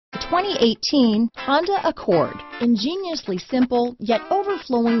2018 Honda Accord. Ingeniously simple, yet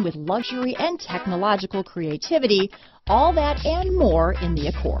overflowing with luxury and technological creativity, all that and more in the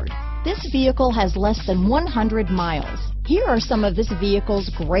Accord. This vehicle has less than 100 miles. Here are some of this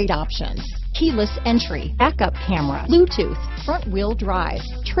vehicle's great options: keyless entry, backup camera, Bluetooth, front wheel drive,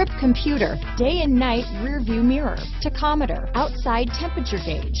 trip computer, day and night rear view mirror, tachometer, outside temperature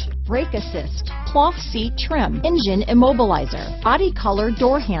gauge, brake assist, cloth seat trim, engine immobilizer, body color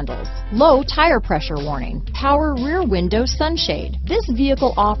door handles, low tire pressure warning, power rear window sunshade. This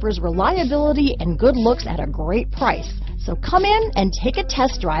vehicle offers reliability and good looks at a great price. So come in and take a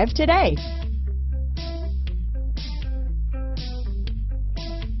test drive today.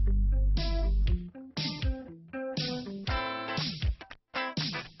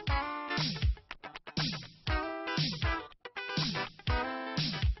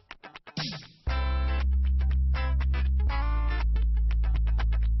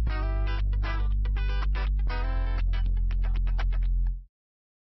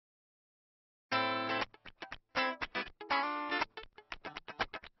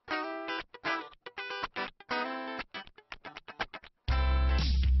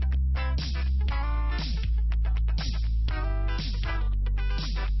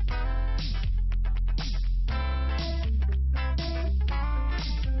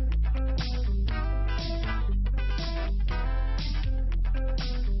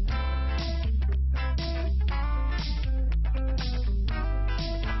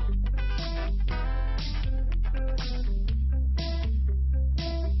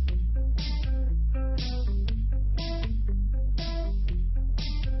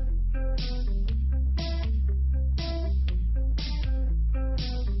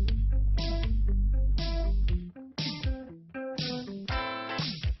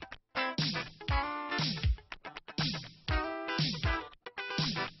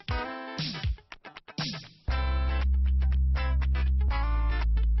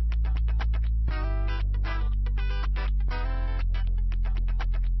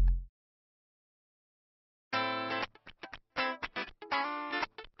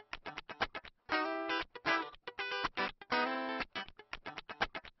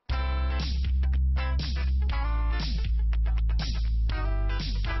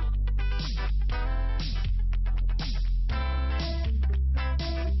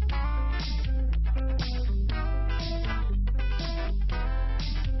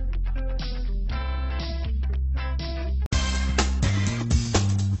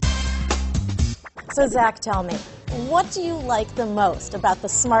 So Zach, tell me, what do you like the most about the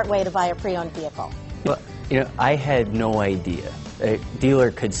smart way to buy a pre-owned vehicle? Well, I had no idea a dealer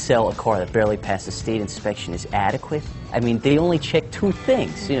could sell a car that barely passed the state inspection as adequate. I mean, they only check two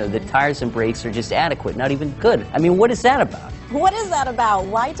things. The tires and brakes are just adequate, not even good. I mean, what is that about? What is that about?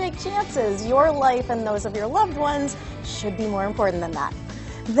 Why take chances? Your life and those of your loved ones should be more important than that.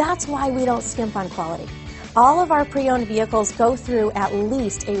 That's why we don't skimp on quality. All of our pre-owned vehicles go through at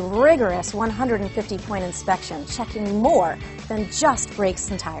least a rigorous 150-point inspection, checking more than just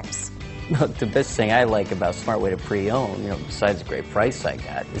brakes and tires. The best thing I like about Smart Way to Pre-Own, besides the great price I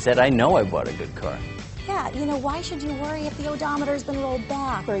got, is that I know I bought a good car. Yeah, why should you worry if the odometer's been rolled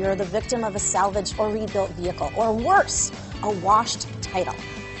back, or you're the victim of a salvaged or rebuilt vehicle, or worse, a washed title?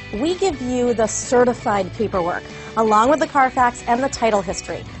 We give you the certified paperwork, along with the Carfax and the title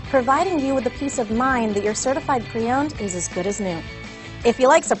history, providing you with the peace of mind that your certified pre-owned is as good as new. If you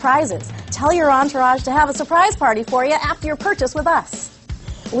like surprises, tell your entourage to have a surprise party for you after your purchase with us.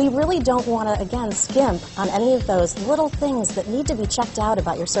 We really don't want to, again, skimp on any of those little things that need to be checked out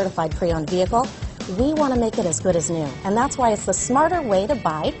about your certified pre-owned vehicle. We want to make it as good as new, and that's why it's the smarter way to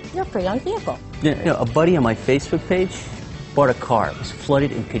buy your pre-owned vehicle. A buddy on my Facebook page bought a car. It was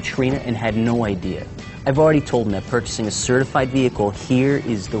flooded in Katrina and had no idea. I've already told him that purchasing a certified vehicle here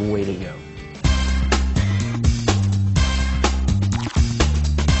is the way to go.